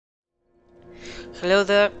Hello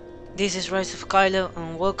there, this is Rise of Kylo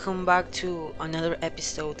and welcome back to another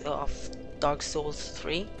episode of Dark Souls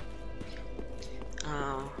 3.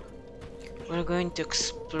 We're going to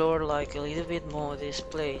explore like a little bit more this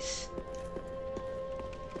place.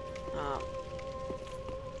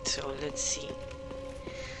 So let's see.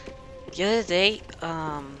 The other day,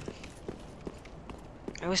 I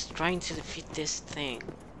was trying to defeat this thing.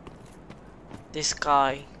 This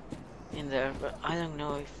guy in there, but I don't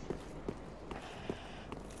know if...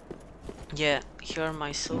 Yeah, here are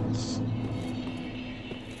my souls.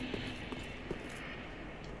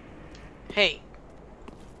 Hey!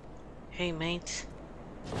 Hey mate.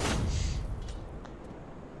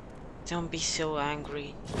 Don't be so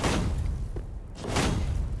angry.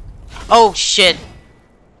 Oh shit!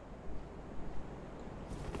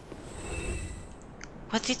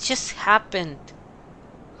 What did just happen?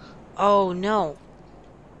 Oh no.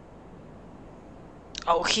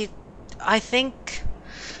 Oh, I think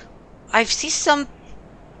I've seen some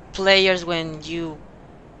players when you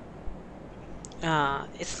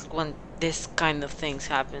it's when this kind of things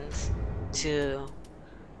happens to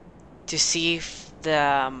see if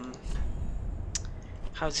the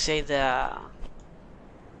how to say the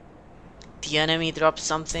enemy drops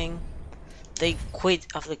something, they quit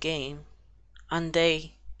of the game and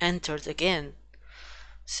they entered again.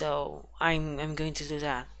 So I'm going to do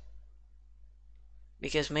that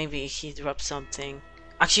because maybe he dropped something.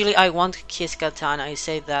 Actually, I want his katana. I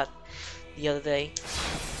said that the other day.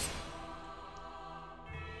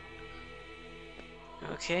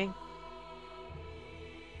 Okay.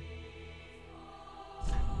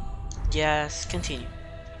 Yes, continue.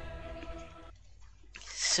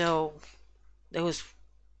 So that was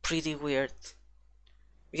pretty weird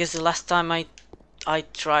because the last time I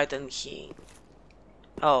tried and he...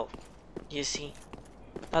 Oh, you see,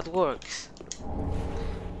 that works.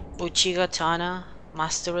 Uchigatana,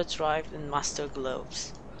 Master Retrieve and Master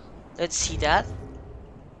Gloves. Let's see that.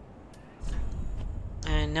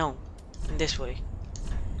 And no, in this way.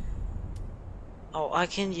 Oh, I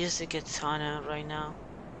can use the katana right now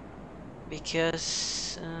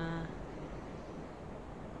because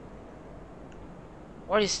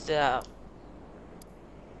what is the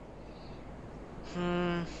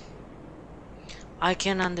I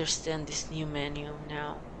can understand this new menu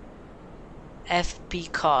now. FP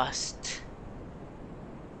cost.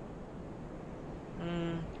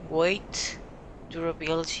 Weight,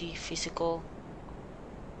 durability, physical,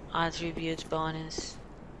 attribute bonus.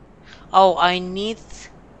 Oh, I need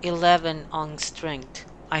 11 on strength.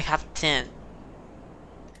 I have 10.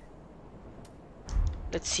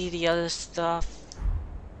 Let's see the other stuff.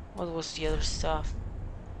 What was the other stuff?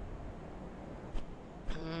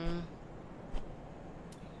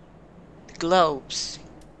 The globes.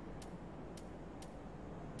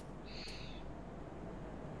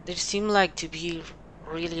 They seem like to be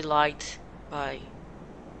really light by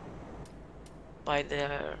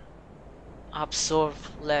their absorb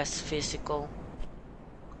less physical.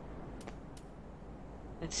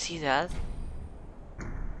 Let's see that.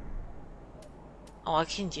 Oh, I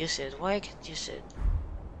can't use it. Why I can't use it?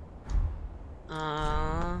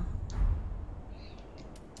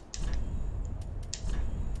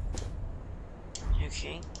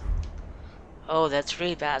 Okay. Oh, that's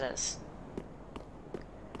really badass.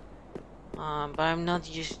 But I'm not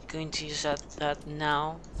going to use that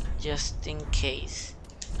now, just in case.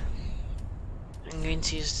 I'm going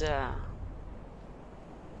to use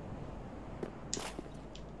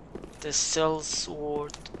the Cell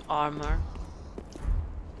Sword armor.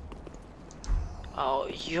 Oh,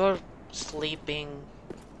 you're sleeping,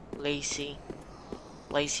 lazy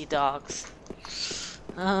dogs.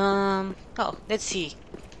 Oh, let's see.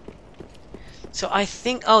 So I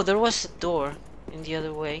think, oh, there was a door in the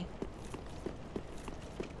other way.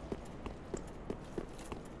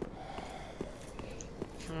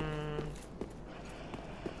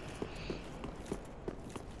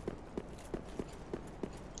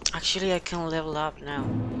 Actually, I can level up now.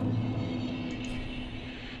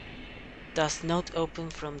 Does not open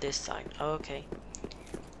from this side. Okay.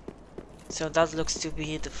 So that looks to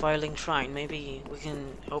be the filing shrine. Maybe we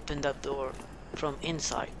can open that door from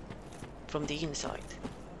inside. From the inside.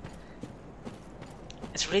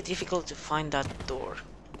 It's really difficult to find that door.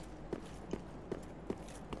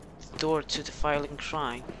 The door to the filing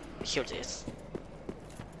shrine. Here it is.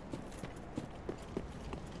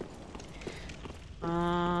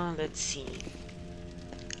 Let's see.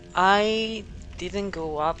 I didn't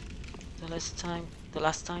go up the last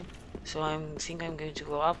time, so I think I'm going to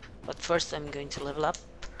go up, but first I'm going to level up.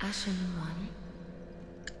 Ashen One,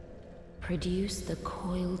 produce the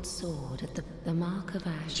coiled sword at the mark of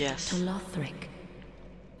ash Yes. to Lothric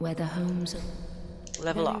where the homes are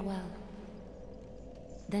Level very up. well.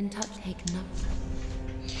 Then take another.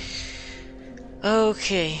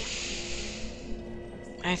 Okay.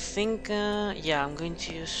 I think, yeah, I'm going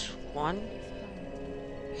to use one.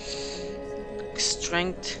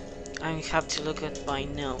 Strength. I have to look at my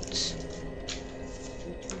notes.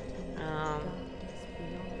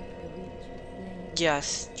 Yeah,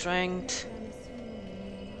 strength.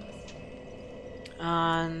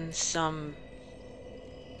 And some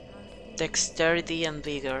dexterity and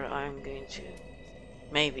vigor. I'm going to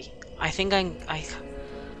maybe. I think I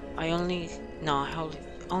only no I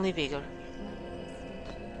only vigor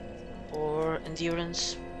or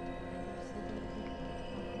endurance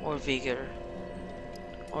or vigor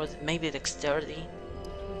or maybe dexterity.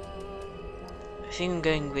 I think I'm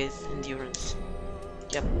going with endurance.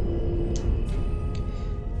 Yep.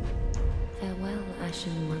 Farewell,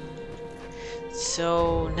 Ashen One.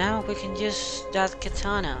 So now we can use that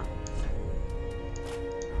katana.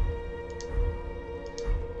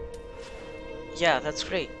 Yeah, that's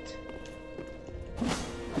great.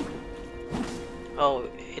 Oh,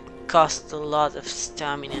 it costs a lot of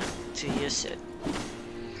stamina to use it.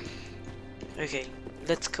 Okay,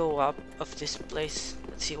 let's go up of this place.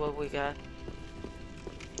 Let's see what we got.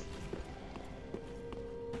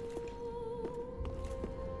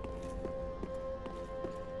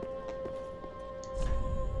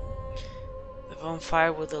 The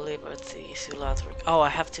bonfire will deliver these to Lothric. Oh, I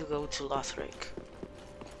have to go to Lothric.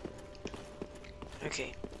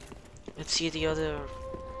 Okay, let's see the other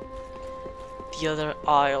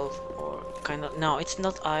aisle, or kind of, no, it's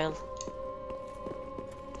not aisle.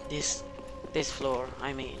 This floor,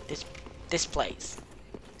 I mean this place.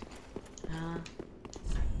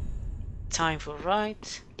 Time for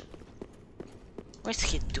right. What's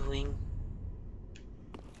he doing?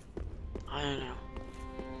 I don't know.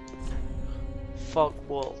 Fog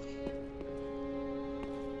wall.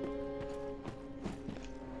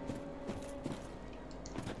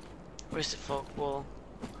 Where's the fog wall?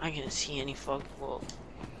 I can't see any fog wall.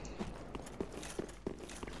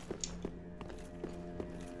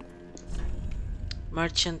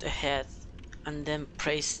 Merchant ahead, and then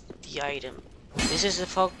praise the item. This is the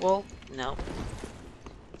fog wall? No.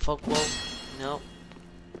 Fog wall? No.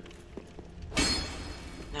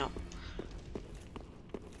 No.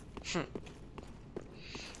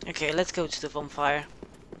 Okay, let's go to the bonfire.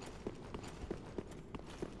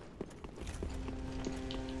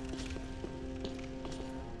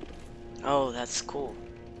 Oh, that's cool.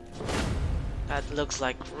 That looks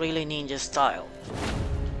like really ninja style.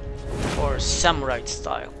 Or samurai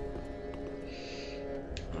style.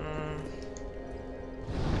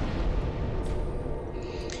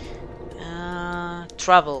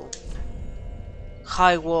 Travel.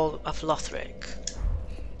 High Wall of Lothric.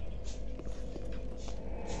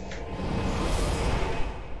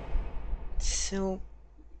 So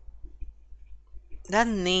that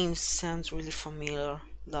name sounds really familiar,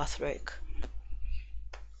 Lothric.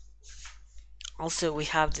 Also, we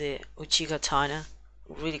have the Uchi katana,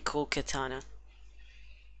 really cool katana.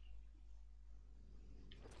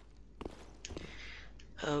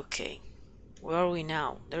 Okay, where are we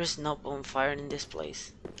now? There is no bonfire in this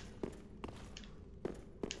place.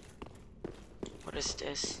 What is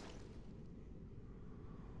this?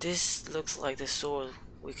 This looks like the sword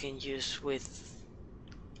we can use with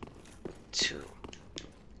to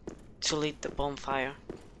lead the bonfire.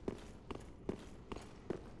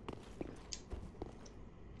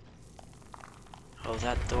 Oh,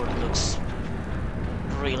 that door looks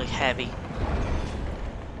really heavy.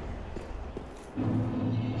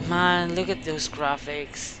 Man, look at those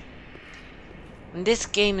graphics. And this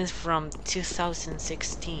game is from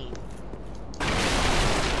 2016.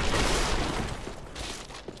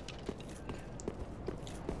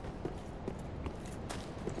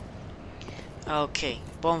 Okay,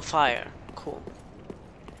 bonfire, cool.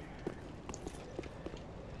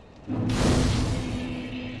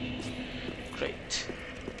 Great.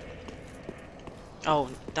 Oh,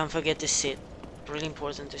 don't forget to sit. Really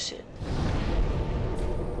important to sit.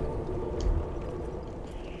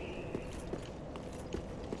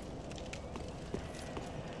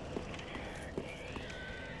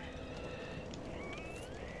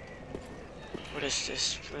 What is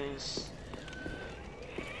this place?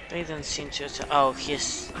 They don't seem to. Oh,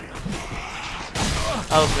 yes.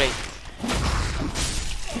 Oh, great.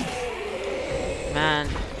 Man,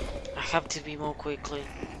 I have to be more quickly,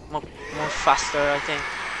 more faster, I think.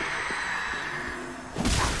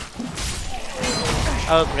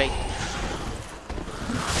 Oh, great.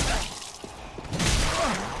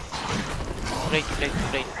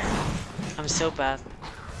 Great. I'm so bad.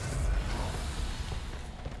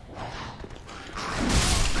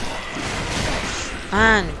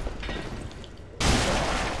 Man!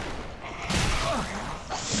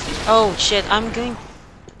 Oh shit, I'm going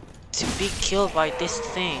to be killed by this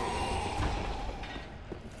thing.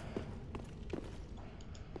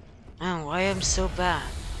 Man, why am I so bad?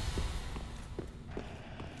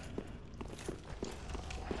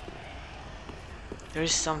 There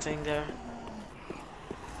is something there.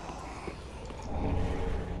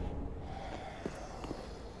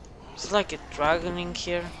 It's like a dragon in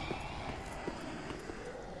here.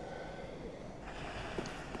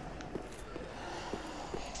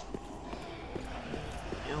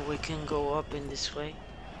 And we can go up in this way.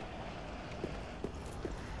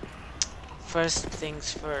 First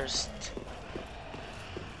things first.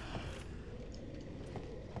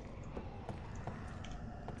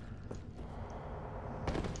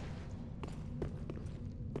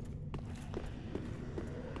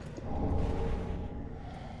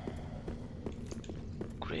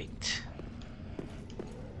 Great.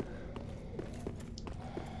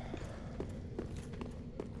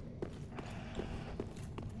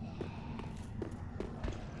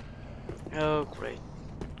 Oh, great.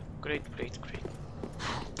 Great.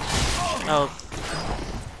 Oh.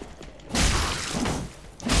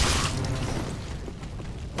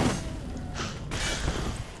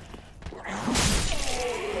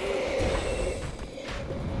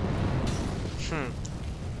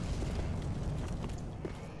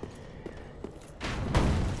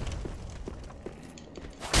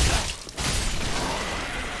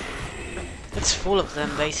 It's full of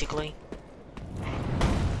them, basically.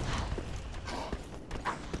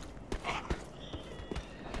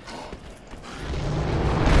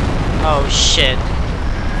 Oh shit.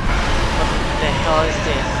 What the hell is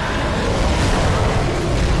this?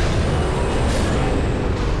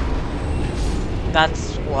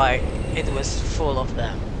 That's why it was full of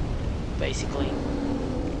them, basically.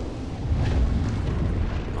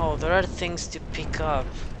 Oh, there are things to pick up.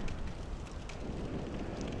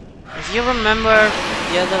 If you remember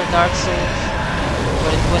the other Dark Souls,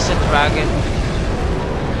 where it was a dragon,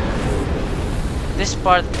 this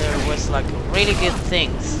part there was like really good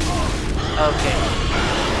things. Okay.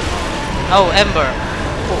 Oh, Ember.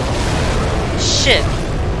 Cool. Shit.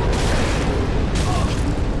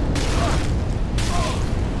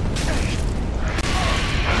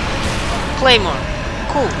 Claymore.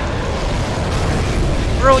 Cool.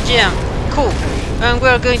 Bro Jam. Cool. And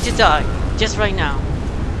we're going to die. Just right now.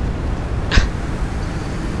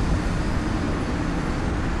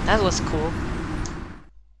 That was cool.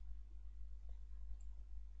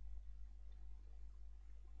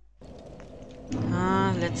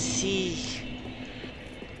 Let's see.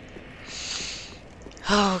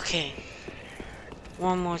 Okay.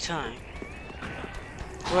 One more time.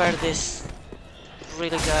 Where this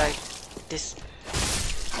really guy, this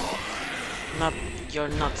not, you're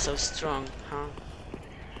not so strong, huh?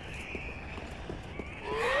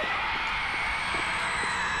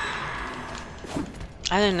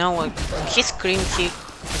 I don't know, when he screamed he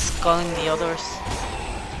is calling the others.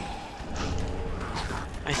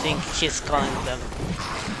 I think he's calling them.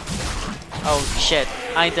 Oh shit,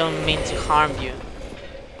 I don't mean to harm you.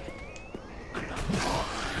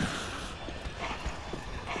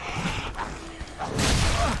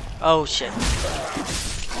 Oh shit.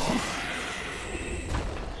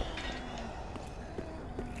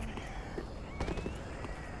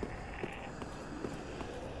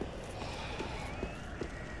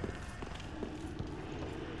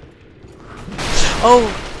 Oh,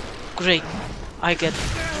 great. I get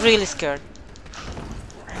really scared.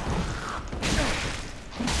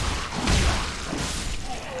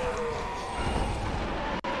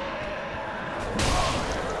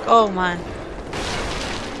 Oh man.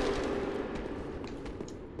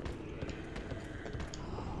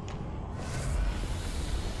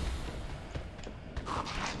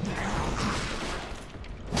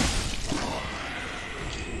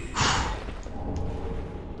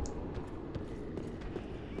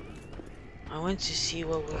 I want to see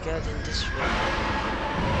what we got in this room.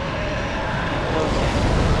 Okay.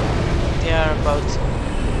 They are about to.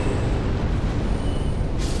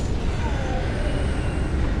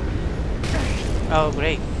 Oh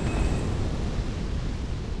great.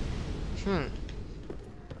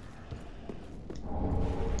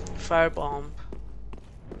 Firebomb.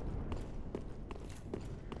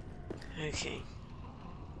 Okay.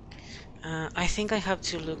 I think I have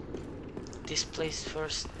to look this place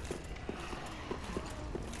first.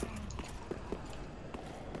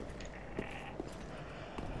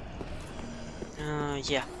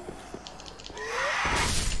 Yeah.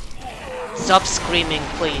 Stop screaming,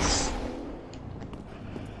 please.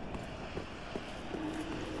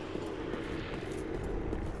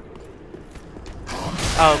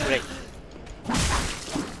 Oh, great.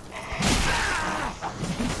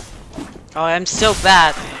 Oh, I'm so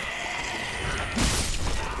bad.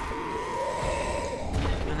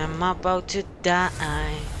 And I'm about to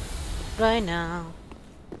die right now.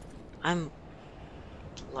 I'm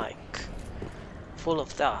like full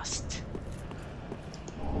of dust.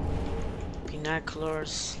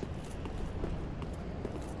 Binoculars.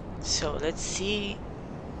 So let's see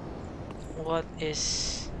what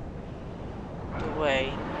is the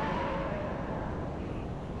way.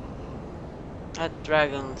 That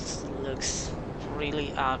dragon looks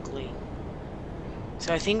really ugly.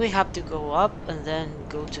 So I think we have to go up and then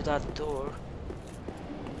go to that door.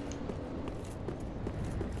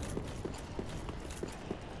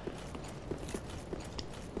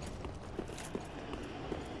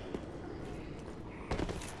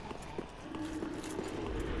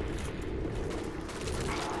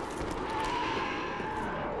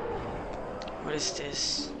 What is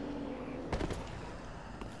this?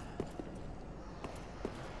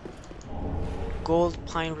 Gold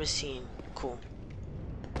pine resin. Cool.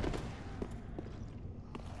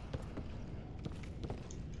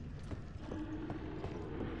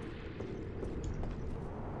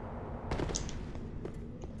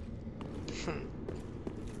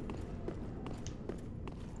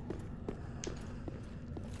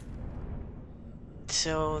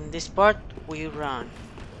 So in this part we run.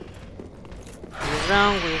 We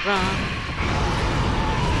run, we run.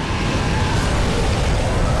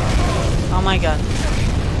 Oh my god.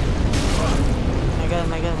 My god,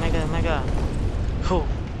 my god, my god, my god. Whew.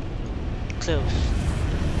 Close.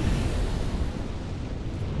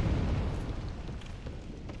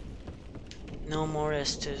 No more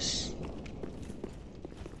Estus.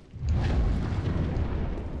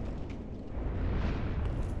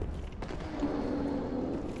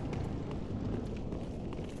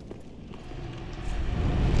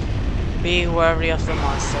 Be wary of the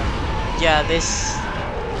monster. Yeah, this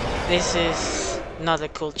is not a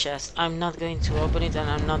cool chest. I'm not going to open it and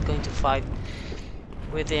I'm not going to fight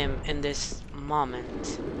with him in this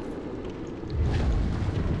moment.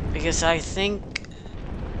 Because I think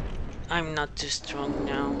I'm not too strong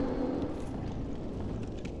now.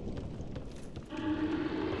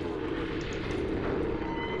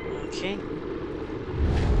 Okay.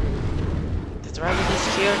 The dragon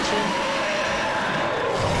is here too.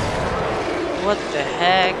 What the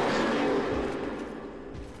heck?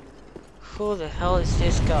 Who the hell is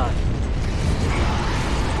this guy?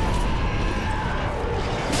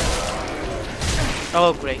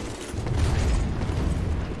 Oh, great.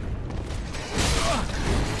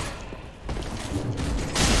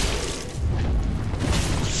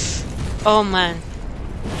 Oh man.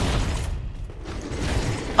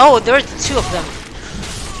 Oh, there's two of them.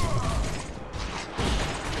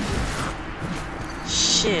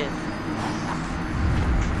 Shit.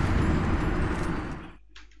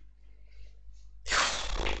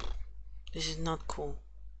 This is not cool.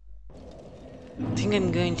 I think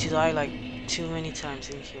I'm going to die like too many times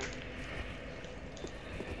in here.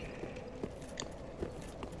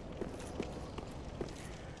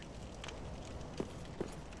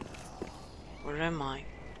 Where am I?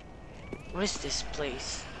 Where is this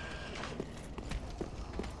place?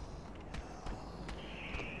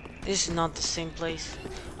 This is not the same place.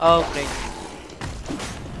 Oh, great.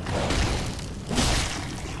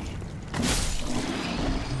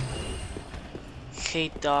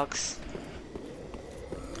 Hate dogs.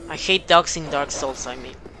 I hate dogs in Dark Souls, I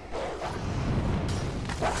mean.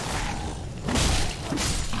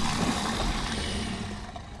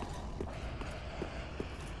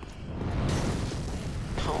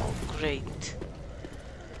 Oh, great.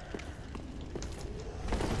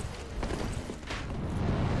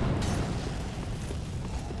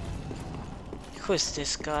 Who is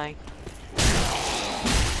this guy?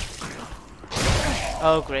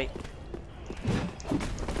 Oh, great.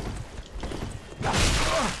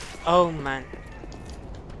 Oh man.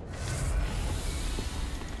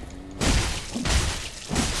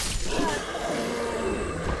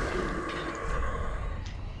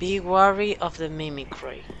 Be wary of the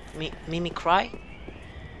mimicry. Mimicry?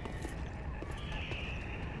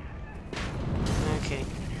 Okay.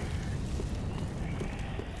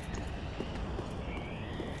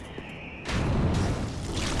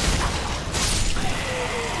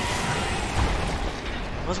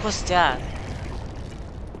 What was that?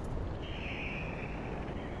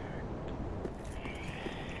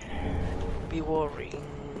 Be wary.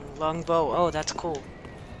 Longbow. Oh, that's cool.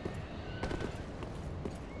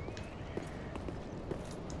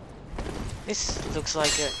 This looks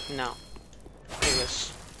like a... no. It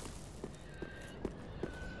was...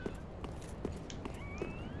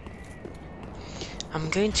 I'm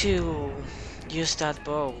going to use that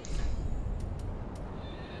bow.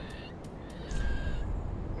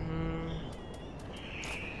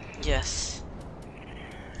 Yes.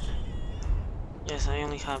 Yes, I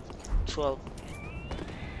only have 12.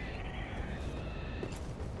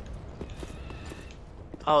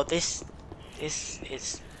 Oh, this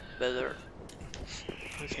is better.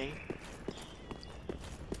 Okay.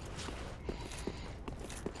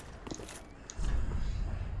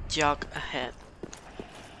 Jog ahead.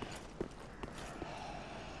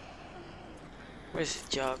 Where's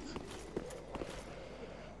the jog?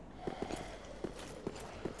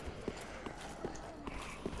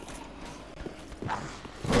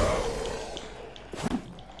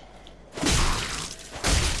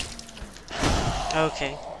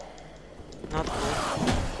 Okay. Not good.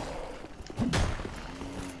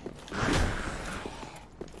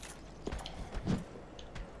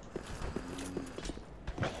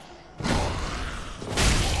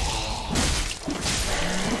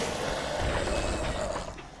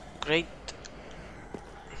 Great.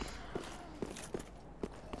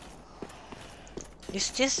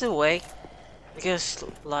 Is this the way? Because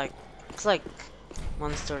like it's like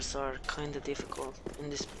monsters are kinda difficult in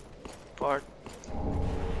this part.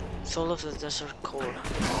 Soul of the Desert Core.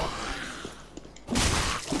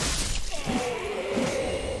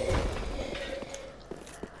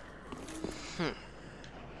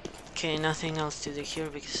 Okay, nothing else to do here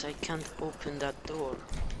because I can't open that door.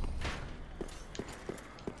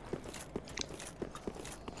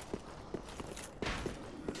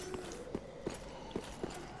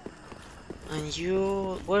 And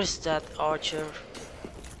you... where's that archer?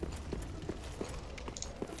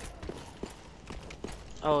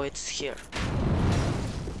 Oh, it's here.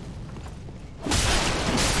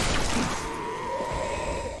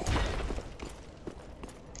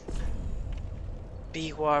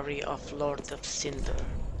 Be wary of Lord of Cinder.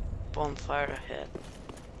 Bonfire ahead.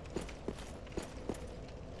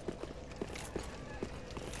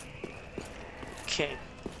 Okay.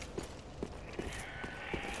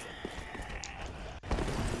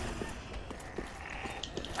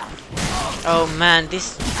 Oh man,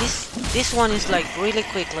 this one is like really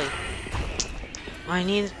quickly. I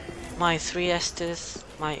need my 3 Estes,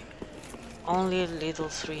 my only little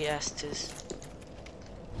 3 Estes.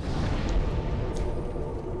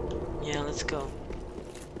 Yeah, let's go.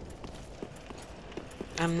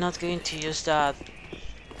 I'm not going to use that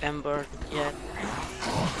ember yet.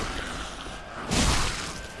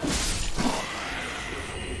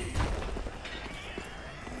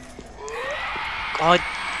 God,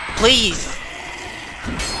 please!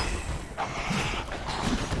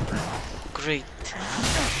 Great.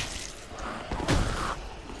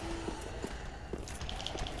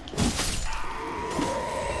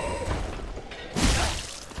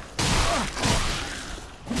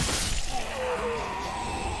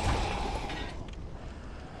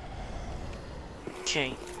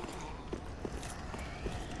 Okay.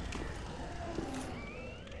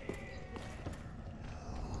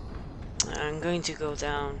 I'm going to go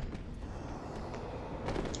down.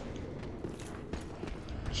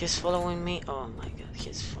 He's following me. Oh my god,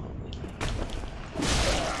 he's following me.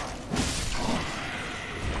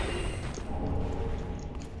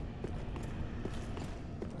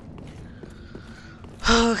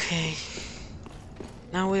 Okay.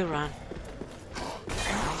 Now we run.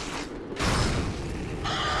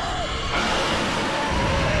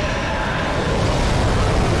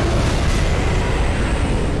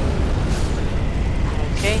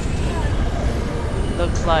 Okay.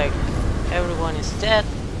 Looks like everyone is dead.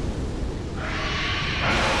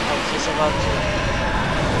 Oh, he's about to.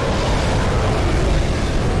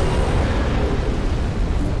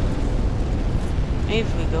 Maybe if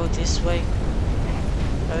we go this way.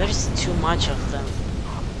 But there's too much of them.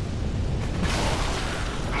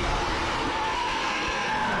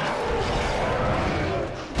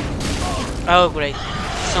 Oh great.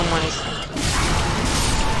 Someone is...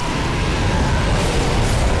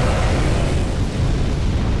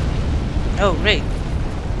 Oh great.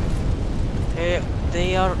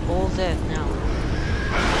 They are all dead now.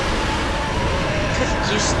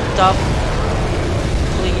 Could you stop,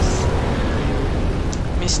 please,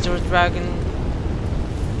 Mr. Dragon?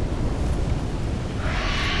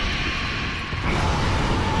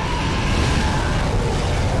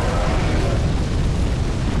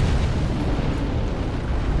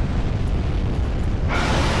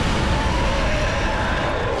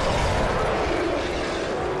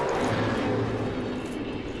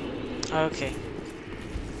 Okay.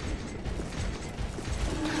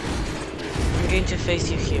 I'm going to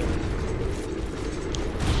face you here.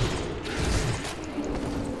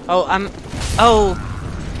 Oh, oh!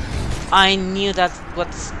 I knew that's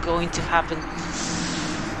what's going to happen.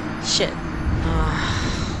 Shit.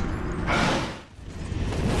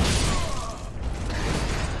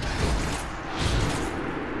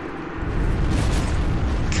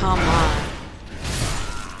 Come on.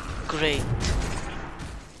 Great.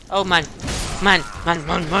 Oh man. Man.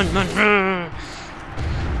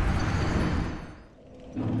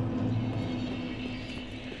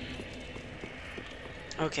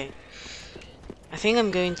 Okay. I think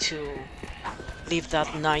I'm going to leave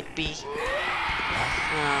that knight be.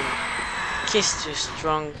 He's too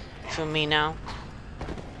strong for me now.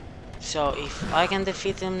 So if I can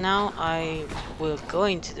defeat him now, I will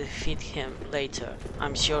going to defeat him later.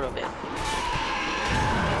 I'm sure of it.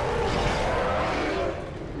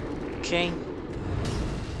 Okay.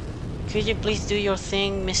 Could you please do your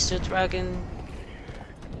thing, Mr. Dragon?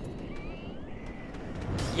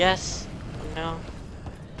 Yes? No?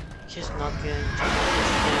 He's not going to do his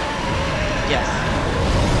thing. Yes.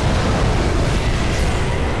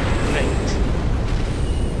 Great.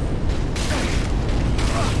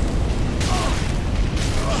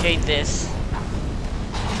 Hate this.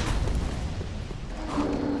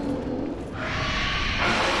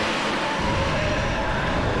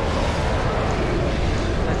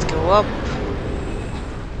 Let's go up.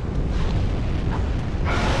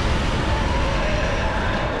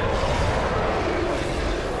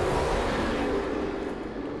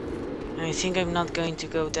 I think I'm not going to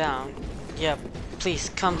go down. Yep. Please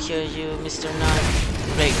come here, you Mr. Knight.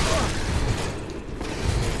 Great.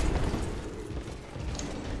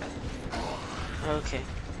 Okay.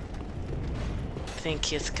 I think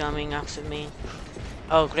he's coming after me.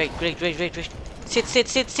 Oh, great.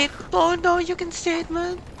 Sit. Oh no, you can sit,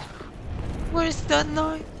 man. Where is that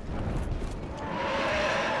knight?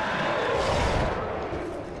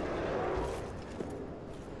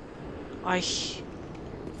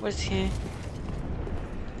 Where's he?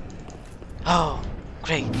 Oh,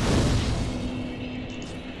 great.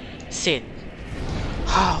 Sit.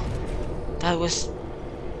 Oh, that was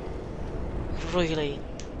really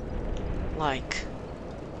like.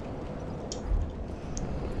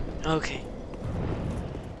 Okay.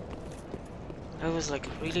 That was like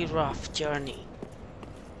a really rough journey.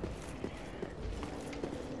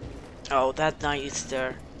 Oh, that knight is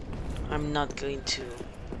there. I'm not going to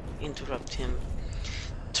interrupt him.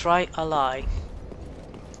 Try ally.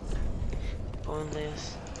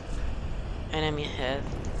 Pointless. Enemy head.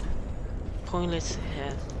 Pointless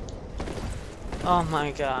head. Oh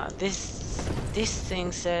my god, this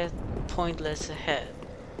thing said pointless ahead.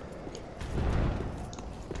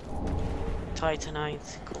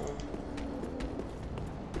 Titanite, cool.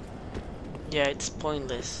 Yeah, it's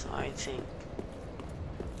pointless, I think.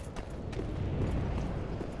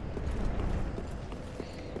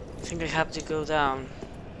 I think I have to go down.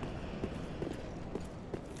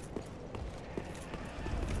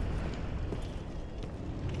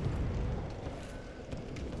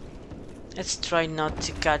 Let's try not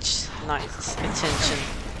to catch Knight's attention.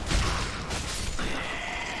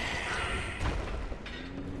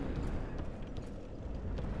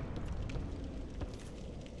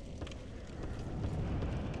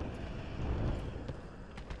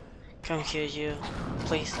 Come here, you.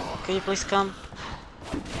 Please. Could you please come?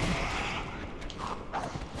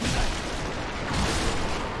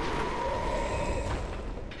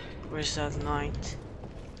 Where's that knight?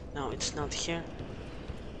 No, it's not here.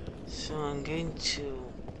 So I'm going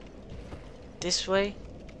to this way.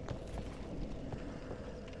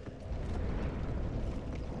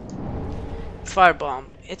 Firebomb.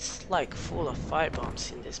 It's like full of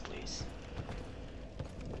firebombs in this place.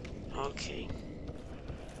 Okay.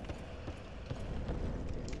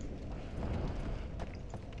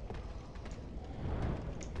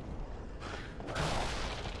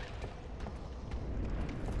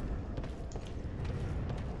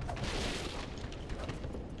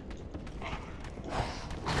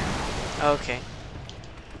 Okay.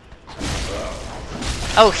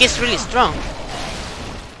 Oh, he's really strong.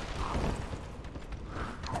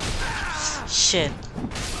 Shit.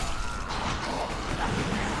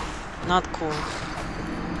 Not cool.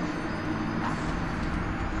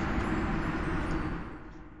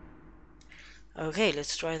 Okay,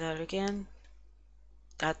 let's try that again.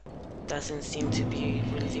 That doesn't seem to be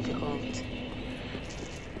really difficult.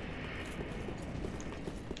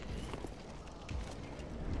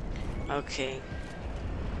 Okay.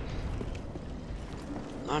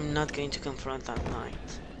 I'm not going to confront that knight.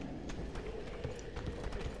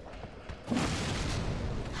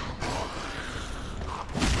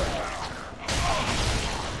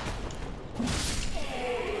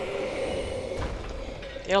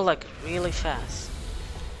 They're like really fast.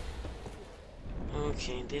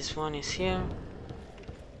 Okay, this one is here.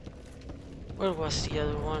 Where was the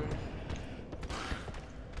other one?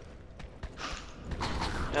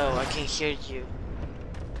 Oh, I can hear you.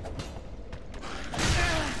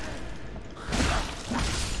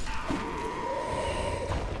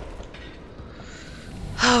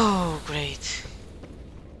 Oh, great.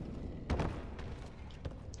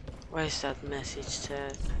 Why is that message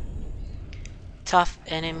said? Tough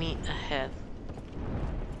enemy ahead.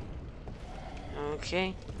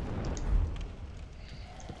 Okay.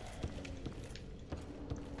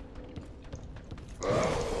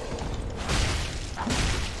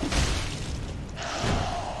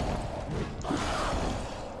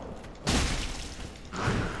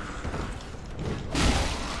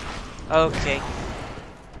 Okay.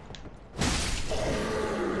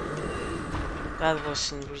 That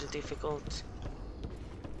wasn't really difficult.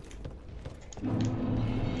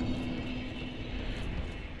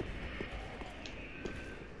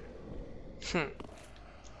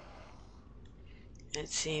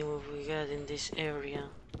 Let's see what we got in this area.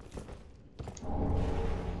 I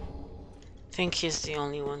think he's the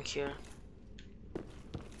only one here.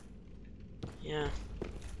 Yeah.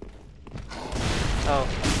 Oh.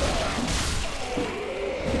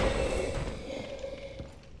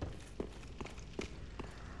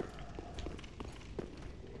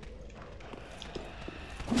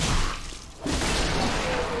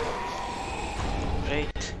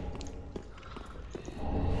 Great.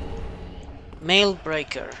 Mail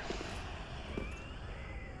breaker.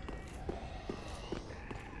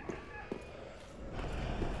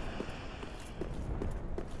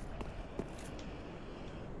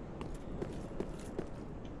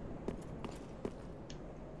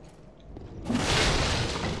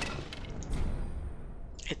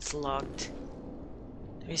 It's locked.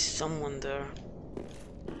 There is someone there.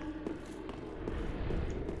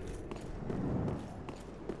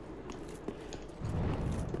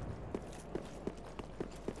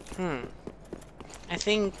 I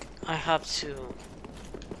think I have to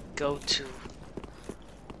go to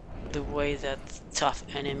the way that tough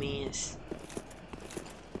enemy is.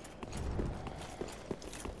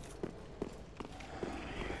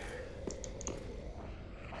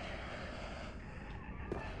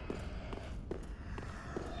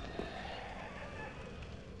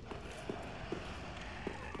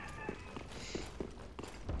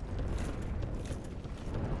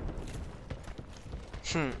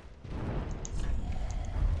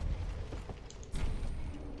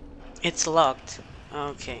 It's locked.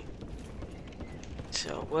 Okay.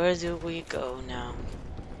 So where do we go now?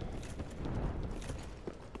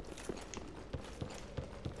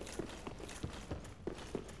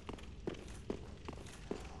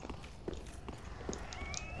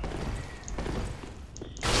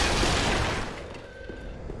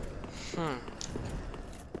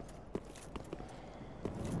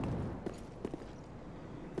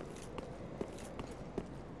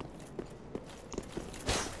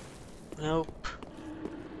 Nope.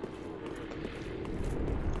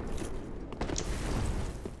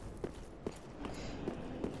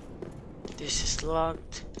 This is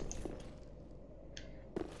locked.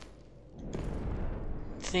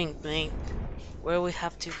 Think, mate, where we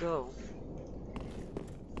have to go.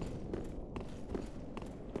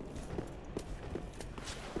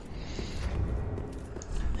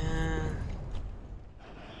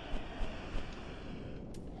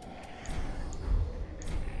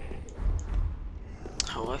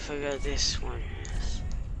 Oh, I forgot this one is.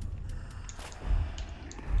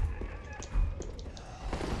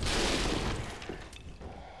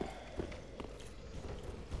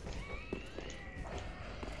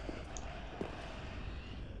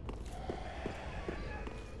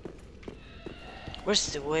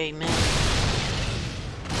 Where's the way, man?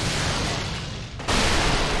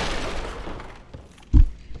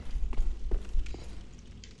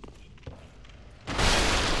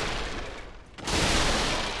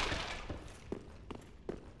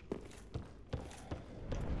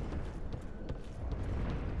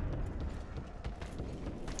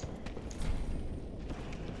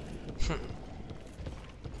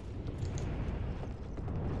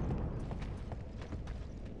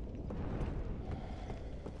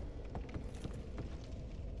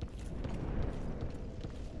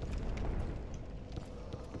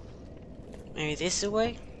 Maybe this is the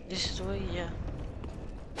way? This is the way, yeah.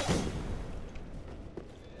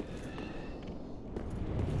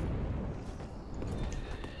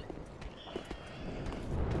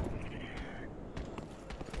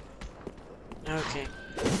 Okay.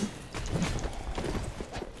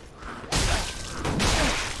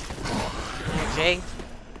 Okay.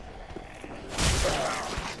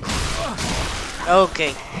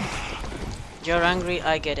 Okay. You're angry,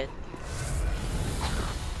 I get it.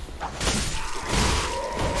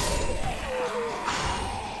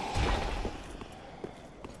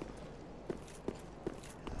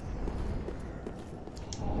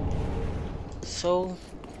 So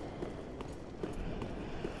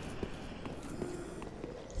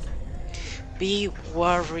be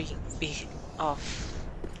wary of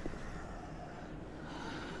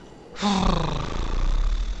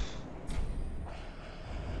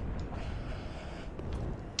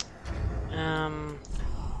um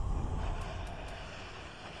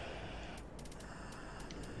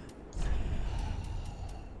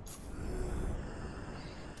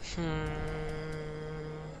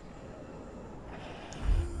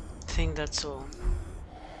think that's all.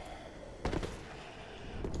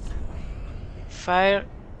 Fire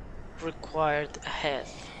required ahead.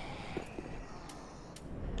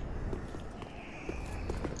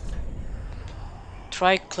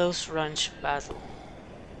 Try close range battle.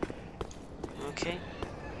 Okay.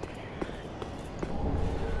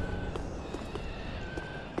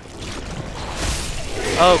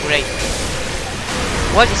 Oh great.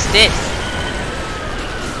 What is this?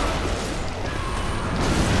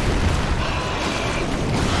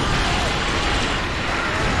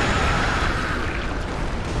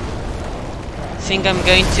 Think I'm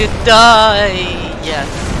going to die. Yes.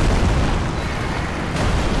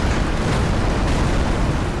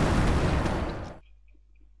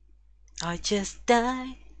 I just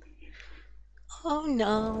died. Oh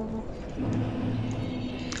no.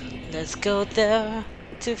 Let's go there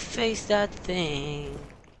to face that thing.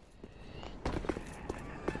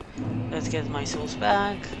 Let's get my souls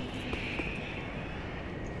back.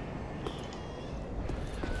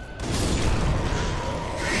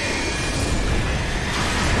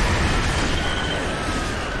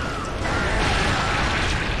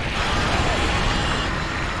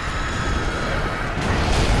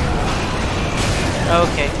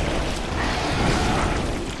 Okay.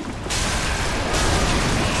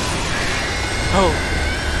 Oh,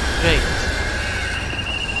 great.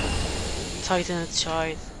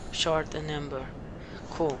 Titanite shard and ember.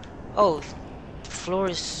 Cool. Oh, the floor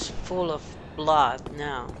is full of blood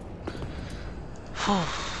now. Oh,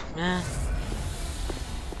 man.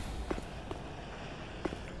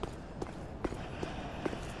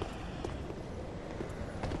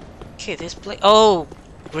 Okay, this place. Oh,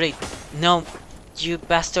 great. No, you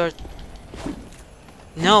bastard.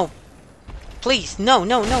 No. Please, no,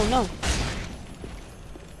 no, no, no.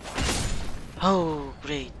 Oh,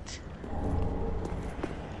 great.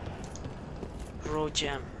 Raw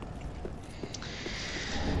gem.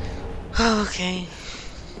 Okay.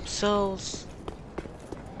 Souls.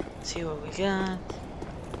 See what we got.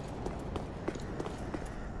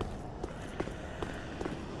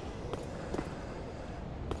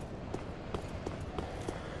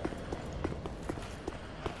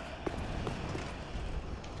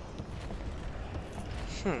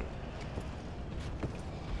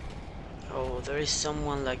 Oh, there is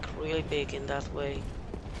someone like really big in that way.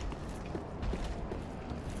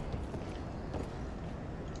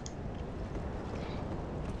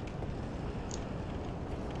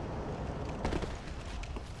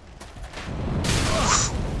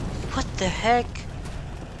 What the heck?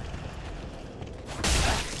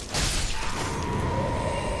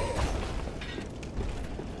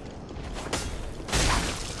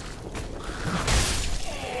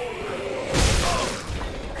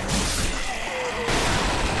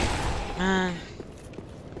 Man.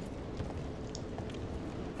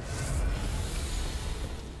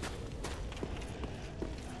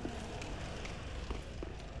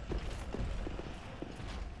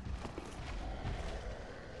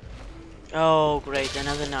 Oh great,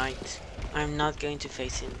 another knight. I'm not going to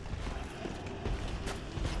face him.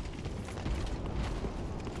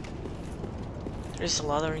 There's a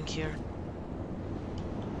ladder in here.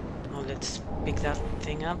 Oh, let's pick that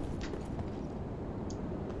thing up.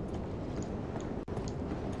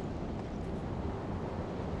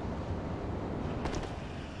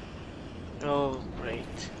 Oh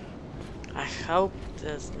great. I hope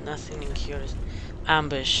there's nothing in here.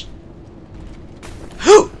 Ambush.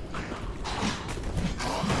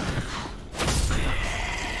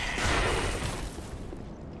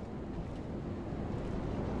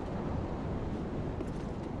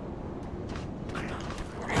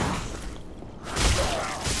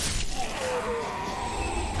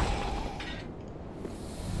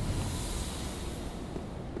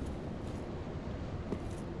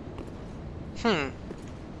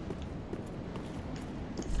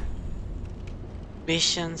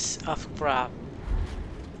 Visions of crab.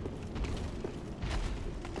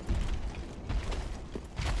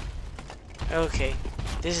 Okay,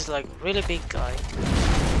 this is like really big guy.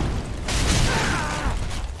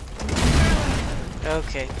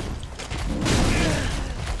 Okay.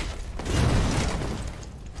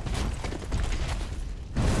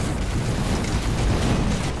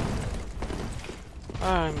 What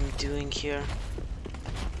am I doing here?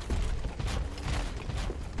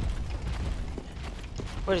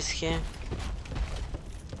 What is here?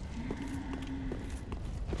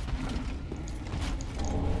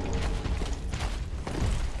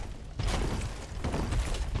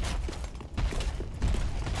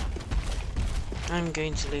 I'm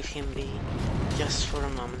going to leave him be, just for a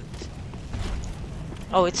moment.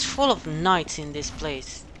 Oh, it's full of knights in this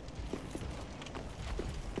place.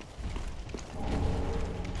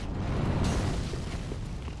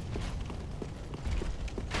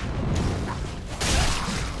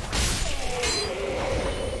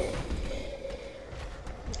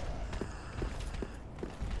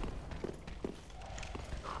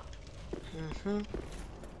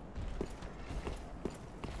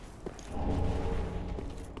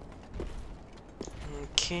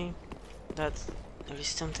 Okay, there is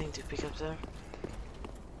something to pick up there.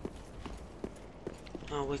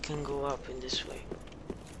 Oh, we can go up in this way.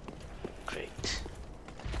 Great.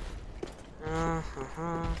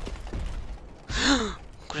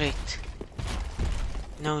 Great.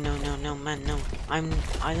 No, no, no, no, man, no. I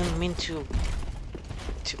don't mean to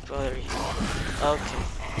bother you. Okay.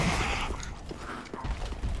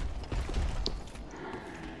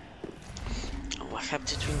 Oh, I have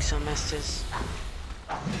to drink some Estes.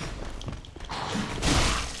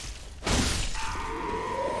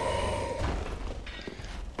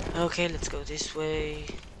 Okay, let's go this way.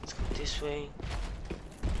 Let's go this way.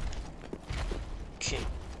 Okay.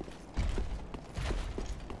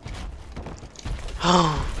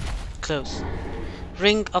 Oh, close.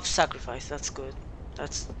 Ring of sacrifice. That's good.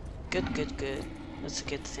 That's good, good, good. That's a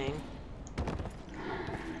good thing.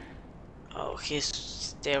 Oh, he's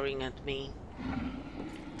staring at me.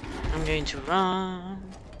 I'm going to run.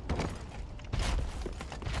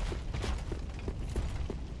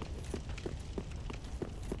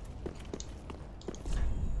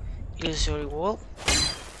 Illusory wall.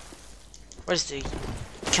 Where's the...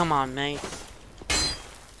 Come on, mate.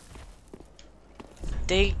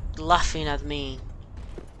 They laughing at me.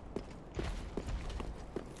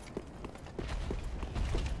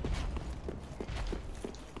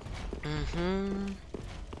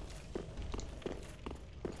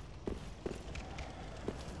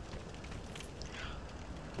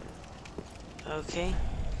 Okay.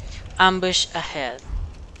 Ambush ahead.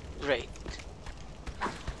 Great.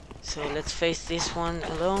 So let's face this one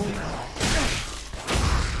alone.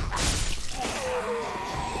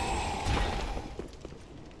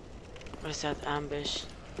 Where's that ambush?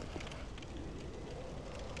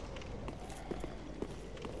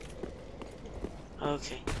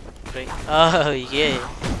 Okay, great. Oh yeah,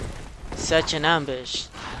 such an ambush.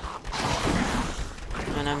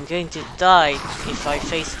 And I'm going to die if I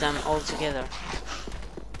face them all together.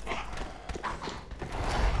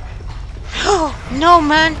 Oh no,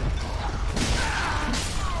 man!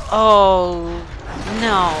 Oh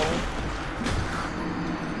no,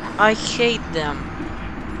 I hate them.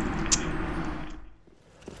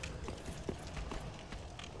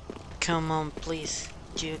 Come on, please.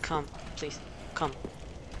 You come, please. Come.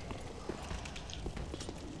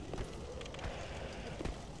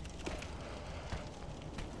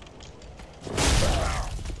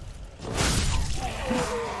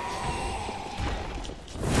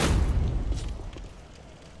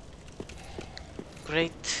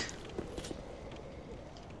 Great.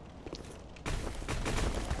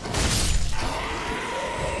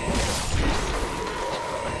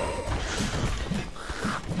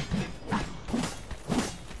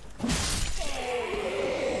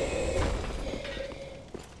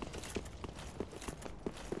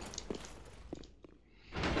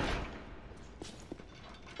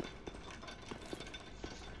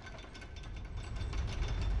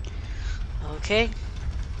 Okay.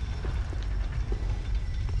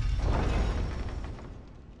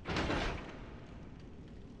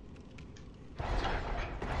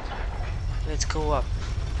 Let's go up.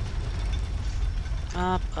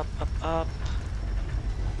 Up, up, up, up.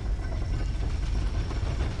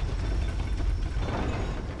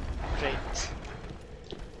 Great.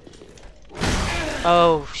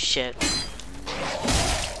 Oh shit.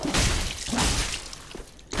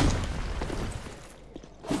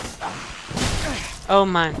 Oh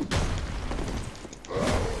man.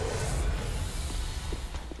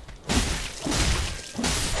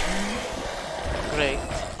 Great.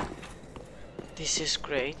 This is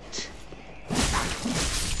great.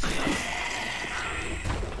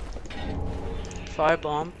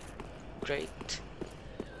 Firebomb. Great.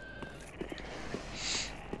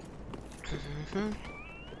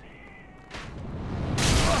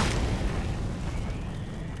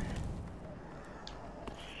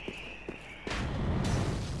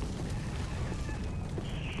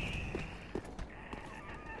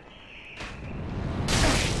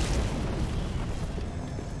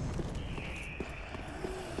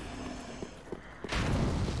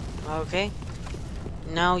 Okay.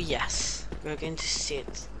 Now, yes, we're going to see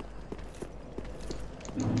it.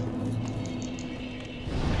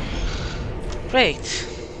 Great.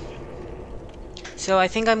 So I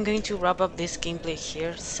think I'm going to wrap up this gameplay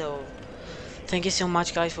here. So thank you so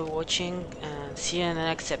much, guys, for watching, and see you in the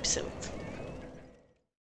next episode.